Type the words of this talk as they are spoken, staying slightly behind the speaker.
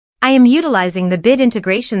I am utilizing the Bid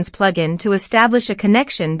Integrations plugin to establish a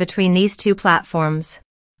connection between these two platforms.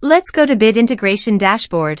 Let's go to Bid Integration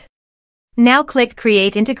Dashboard. Now click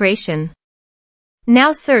Create Integration.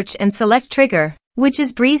 Now search and select Trigger, which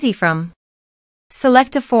is Brizy Form.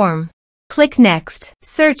 Select a form. Click Next.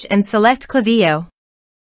 Search and select Klaviyo.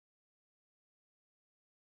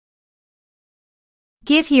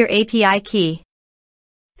 Give here API key.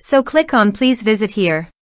 So click on Please visit here.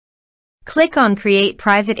 Click on Create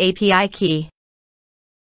Private API key.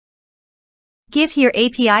 Give here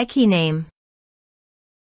API key name.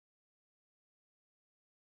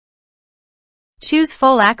 Choose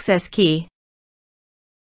Full Access Key.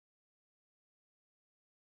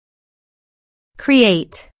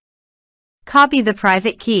 Create. Copy the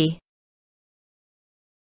private key.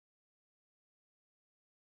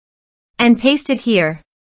 And paste it here.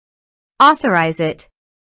 Authorize it.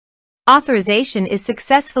 Authorization is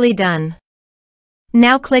successfully done.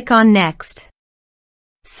 Now click on Next.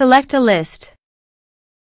 Select a list.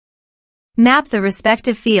 Map the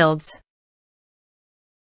respective fields.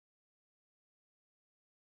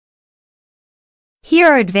 Here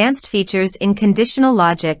are advanced features in conditional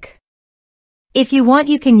logic. If you want,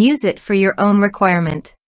 you can use it for your own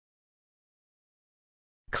requirement.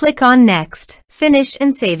 Click on Next, finish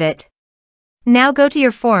and save it. Now go to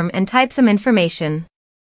your form and type some information.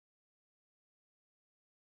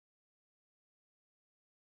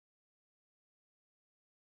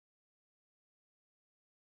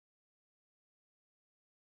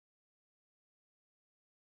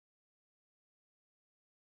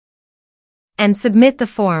 And submit the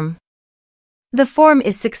form. The form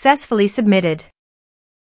is successfully submitted.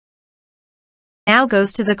 Now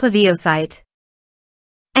goes to the Klaviyo site.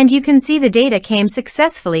 And you can see the data came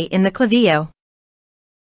successfully in the Klaviyo.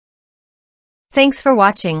 Thanks for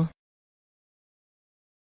watching.